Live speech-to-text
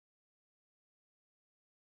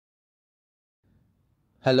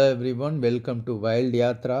Hello everyone, welcome to Wild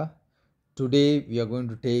Yatra. Today we are going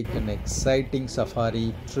to take an exciting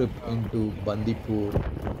safari trip into Bandipur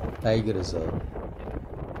Tiger Reserve.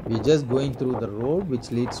 We're just going through the road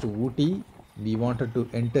which leads to Ooty. We wanted to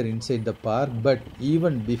enter inside the park, but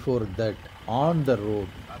even before that, on the road,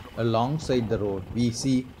 alongside the road, we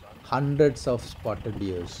see hundreds of spotted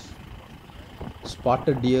deers.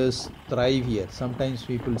 Spotted deers thrive here. Sometimes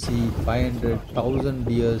people see 500,000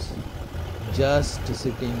 deers just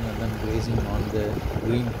sitting and then grazing on the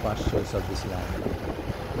green pastures of this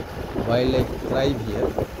land. Wildlife thrive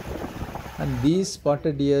here, and these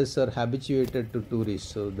spotted deers are habituated to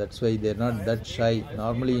tourists, so that's why they're not that shy.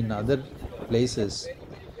 Normally, in other places,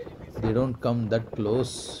 they don't come that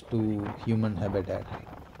close to human habitat.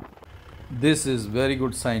 This is very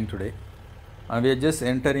good sign today. And we are just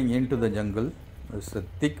entering into the jungle. There's a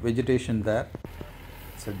thick vegetation there.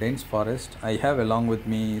 It's a dense forest. I have along with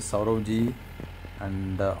me Sauravji,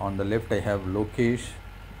 and on the left I have Lokesh.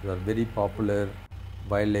 They are very popular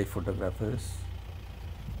wildlife photographers.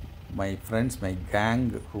 My friends, my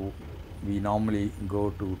gang, who we normally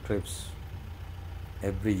go to trips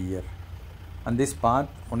every year. On this path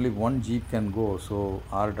only one jeep can go, so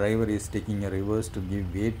our driver is taking a reverse to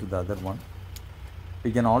give way to the other one.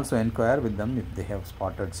 We can also inquire with them if they have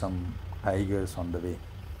spotted some tigers on the way.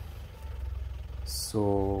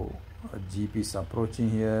 So a jeep is approaching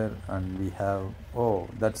here, and we have, oh,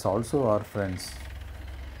 that's also our friends.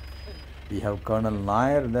 We have Colonel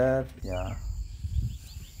Nair there. Yeah,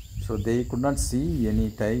 so they could not see any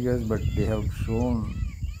tigers, but they have shown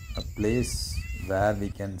a place where we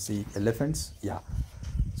can see elephants. Yeah,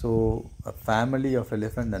 so a family of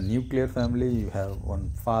elephant, a nuclear family. You have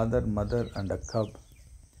one father, mother and a cub.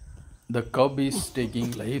 The cub is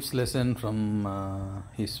taking life's lesson from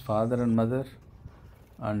his father and mother.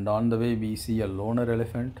 And on the way we see a loner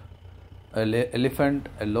elephant. Elephant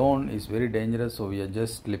alone is very dangerous, so we are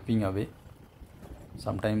just slipping away.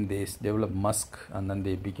 Sometimes they develop musk and then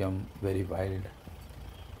they become very wild.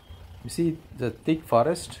 You see the thick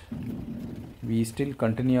forest. We still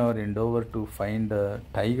continue our endeavor to find a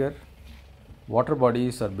tiger. Water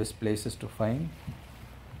bodies are best places to find.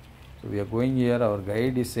 So we are going here. Our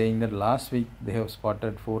guide is saying that last week they have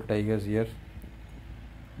spotted 4 tigers here.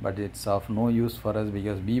 But it's of no use for us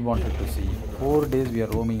because we wanted to see. 4 days we are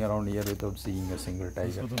roaming around here without seeing a single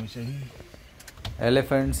tiger.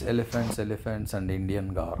 Elephants, elephants, elephants and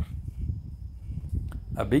Indian gaur.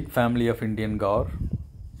 A big family of Indian gaur.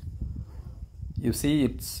 You see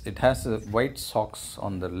it has white socks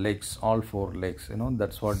on the legs, all 4 legs. You know,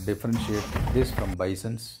 that's what differentiates this from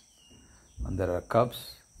bisons. And there are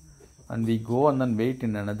cubs. And we go and then wait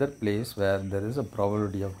in another place where there is a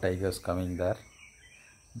probability of tigers coming there.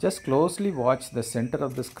 Just closely watch the center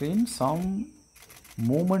of the screen. Some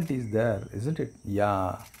movement is there, isn't it?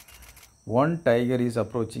 Yeah. One tiger is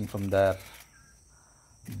approaching from there.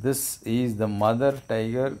 This is the mother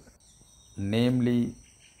tiger, namely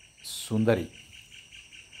Sundari.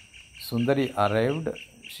 Sundari arrived.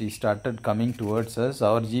 She started coming towards us.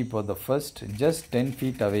 Our jeep was the first, just 10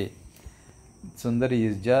 feet away. Sundari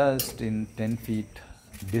is just in 10 feet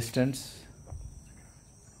distance.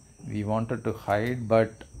 We wanted to hide,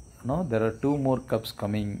 but no, there are 2 more cubs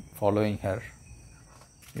coming following her.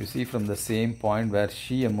 You see from the same point where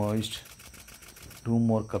she emerged, 2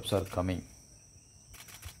 more cubs are coming.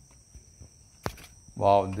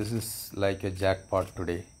 Wow, this is like a jackpot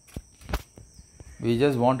today. We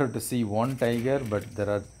just wanted to see 1 tiger, but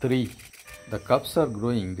there are 3. The cubs are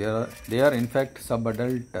growing. They are in fact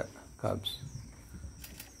sub-adult cubs.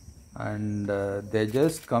 And they're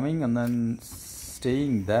just coming and then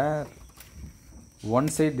staying there. One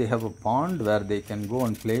side they have a pond where they can go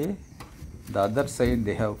and play. The other side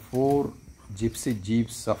they have 4 gypsy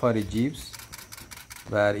jeeps, safari jeeps,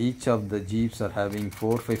 where each of the jeeps are having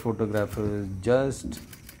 4-5 photographers just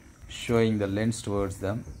showing the lens towards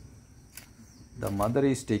them. The mother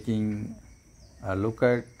is taking a look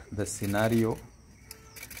at the scenario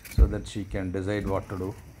so that she can decide what to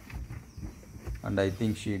do. And I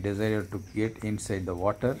think she decided to get inside the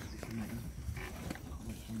water.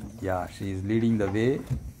 Yeah, she is leading the way.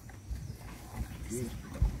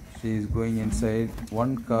 She is going inside.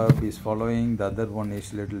 One cub is following, the other one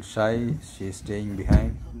is little shy. She is staying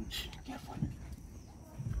behind. She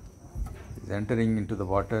is entering into the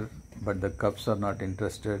water, but the cubs are not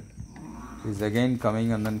interested. She is again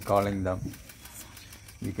coming and then calling them.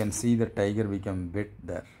 You can see the tiger become wet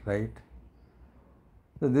there, right?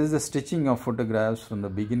 So this is the stitching of photographs from the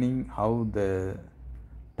beginning, how the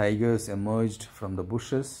tigers emerged from the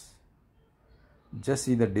bushes. Just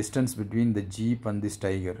see the distance between the jeep and this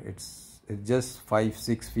tiger. It's just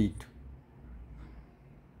 5-6 feet.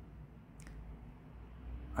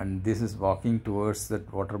 and this is walking towards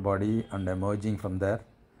that water body and emerging from there.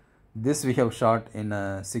 This we have shot in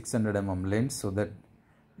a 600 mm lens so that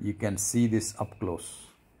you can see this up close.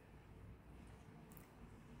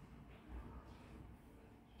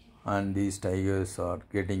 And these tigers are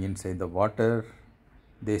getting inside the water.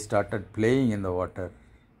 They started playing in the water,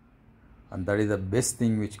 and that is the best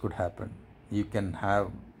thing which could happen. You can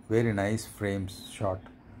have very nice frames shot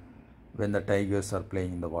when the tigers are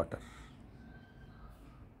playing in the water.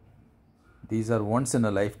 These are once in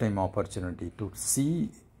a lifetime opportunity to see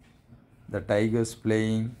the tigers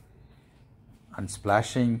playing and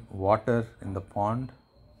splashing water in the pond.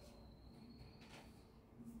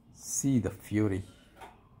 See the fury,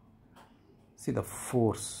 see the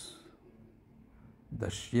force, the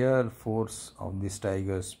sheer force of these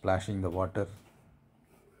tigers splashing the water.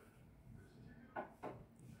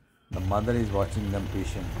 The mother is watching them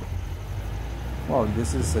patiently. Wow,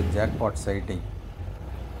 this is a jackpot sighting.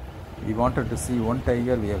 We wanted to see one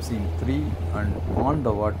tiger, we have seen 3 and on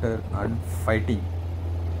the water and fighting.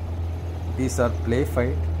 These are play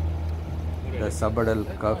fight. The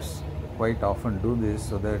subadult cubs quite often do this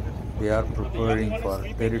so that they are preparing for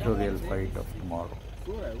territorial fight of tomorrow.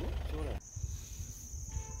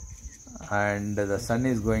 And the sun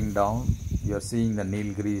is going down. You are seeing the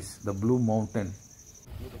Nilgiris, the blue mountain.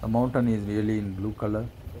 The mountain is really in blue color,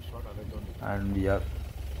 and we are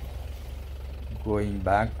going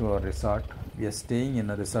back to our resort. We are staying in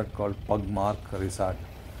a resort called Pugmark Resort,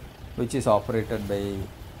 which is operated by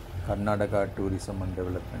Karnataka Tourism and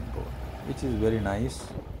Development Board, which is very nice.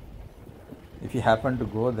 If you happen to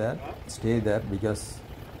go there, stay there, because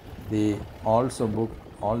they also book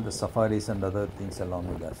all the safaris and other things along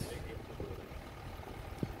with us.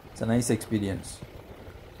 It's a nice experience.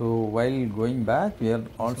 So while going back, we are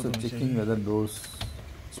also checking whether those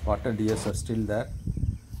spotted deers are still there.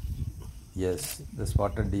 Yes, the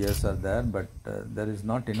spotted deers are there, but there is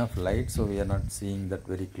not enough light, so we are not seeing that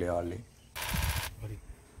very clearly.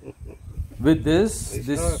 With this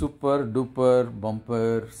super duper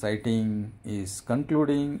bumper sighting is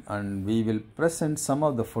concluding, and we will present some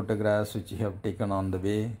of the photographs which we have taken on the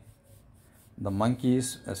way. The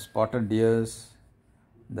monkeys, spotted deers,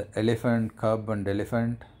 the elephant, cub and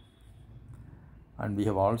elephant, and we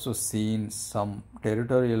have also seen some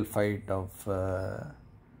territorial fight of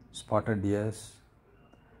spotted deers.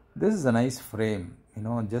 This is a nice frame,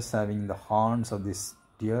 just having the horns of this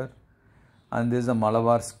deer, and this is a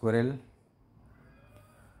Malabar squirrel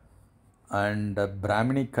and a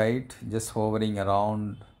Brahmini kite just hovering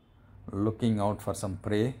around looking out for some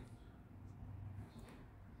prey.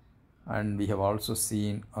 And we have also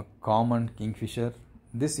seen a common kingfisher.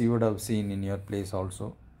 This you would have seen in your place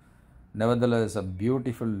also. Nevertheless, a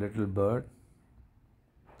beautiful little bird.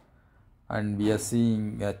 And we are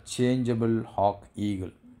seeing a changeable hawk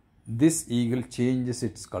eagle. This eagle changes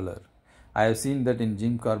its color. I have seen that in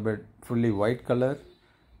Jim Corbett, fully white color,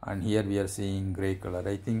 and here we are seeing grey color.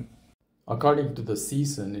 I think according to the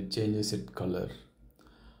season, it changes its color.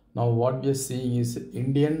 Now what we are seeing is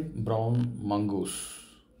Indian brown mongoose,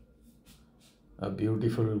 a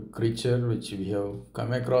beautiful creature which we have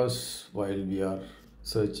come across while we are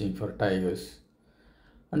searching for tigers.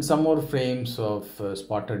 And some more frames of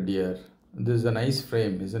spotted deer. This is a nice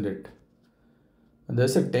frame, isn't it? And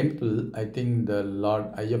there's a temple, I think the Lord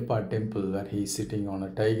Ayyappa temple, where he is sitting on a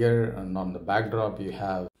tiger, and on the backdrop you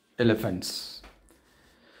have elephants.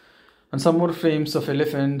 And some more frames of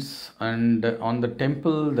elephants, and on the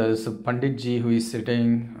temple there's a Panditji who is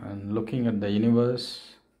sitting and looking at the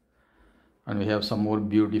universe. And we have some more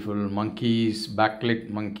beautiful monkeys, backlit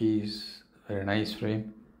monkeys, very nice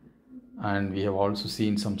frame. And we have also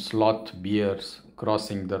seen some sloth bears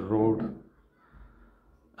crossing the road.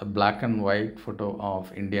 A black and white photo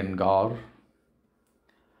of Indian gaur.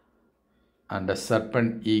 And a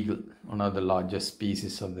serpent eagle, one of the largest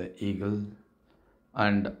species of the eagle.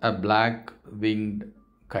 And a black winged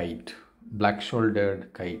kite, black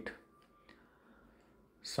shouldered kite.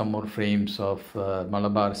 Some more frames of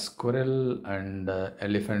Malabar squirrel and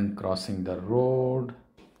elephant crossing the road.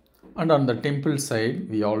 And on the temple side,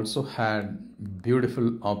 we also had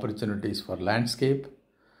beautiful opportunities for landscape.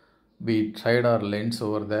 We tried our lens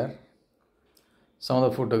over there. Some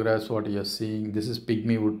of the photographs what you are seeing, this is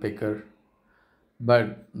pygmy woodpecker.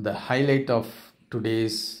 But the highlight of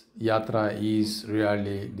today's yatra is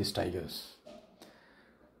really these tigers.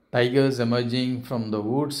 Tigers emerging from the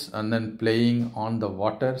woods and then playing on the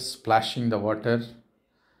water, splashing the water.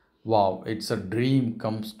 Wow, it's a dream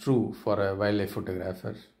comes true for a wildlife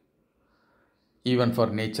photographer, even for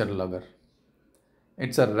nature lover.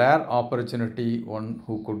 It's a rare opportunity one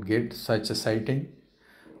who could get such a sighting.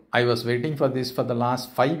 I was waiting for this for the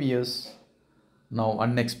last 5 years. Now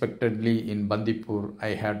unexpectedly in Bandipur, I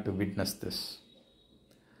had to witness this.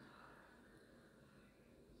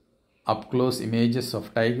 Up close images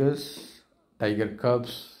of tigers, tiger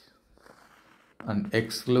cubs, and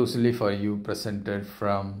exclusively for you presented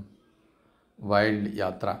from Wild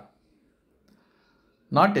Yatra.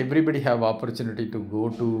 Not everybody have opportunity to go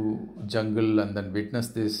to jungle and then witness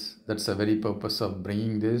this. That's the very purpose of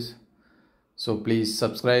bringing this. So please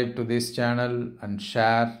subscribe to this channel and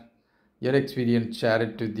share your experience, share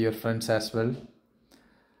it with your friends as well.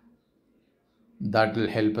 That will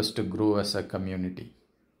help us to grow as a community.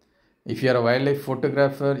 If you are a wildlife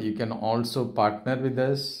photographer, you can also partner with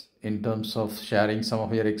us in terms of sharing some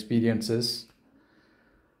of your experiences.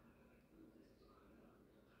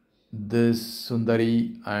 This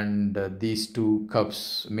Sundari and these two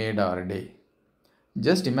cubs made our day.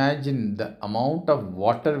 Just imagine the amount of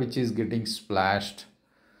water which is getting splashed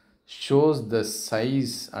shows the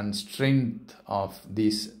size and strength of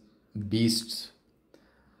these beasts.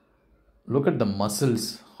 Look at the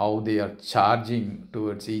muscles, how they are charging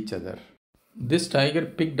towards each other. This tiger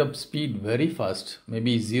picked up speed very fast,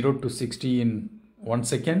 maybe 0 to 60 in 1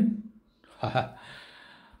 second.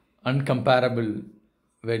 Uncomparable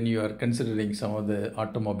when you are considering some of the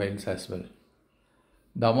automobiles as well.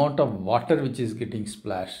 The amount of water which is getting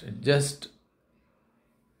splashed, just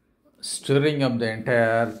stirring up the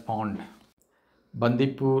entire pond.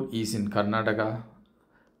 Bandipur is in Karnataka.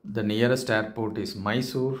 The nearest airport is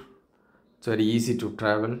Mysore. It's very easy to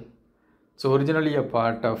travel. It's originally a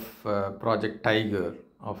part of Project Tiger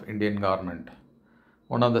of Indian government.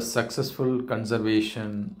 One of the successful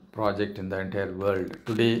conservation project in the entire world.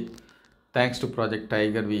 Today, thanks to Project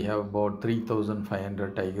Tiger, we have about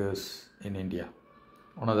 3,500 tigers in India.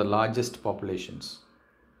 One of the largest populations.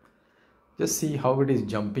 Just see how it is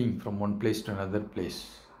jumping from one place to another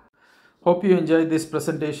place. Hope you enjoyed this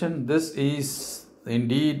presentation. This is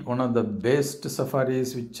indeed one of the best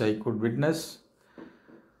safaris which I could witness.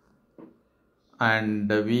 And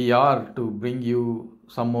we are to bring you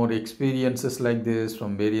some more experiences like this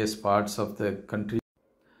from various parts of the country.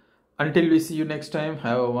 Until we see you next time,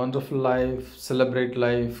 have a wonderful life, celebrate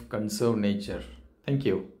life, conserve nature. Thank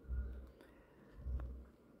you.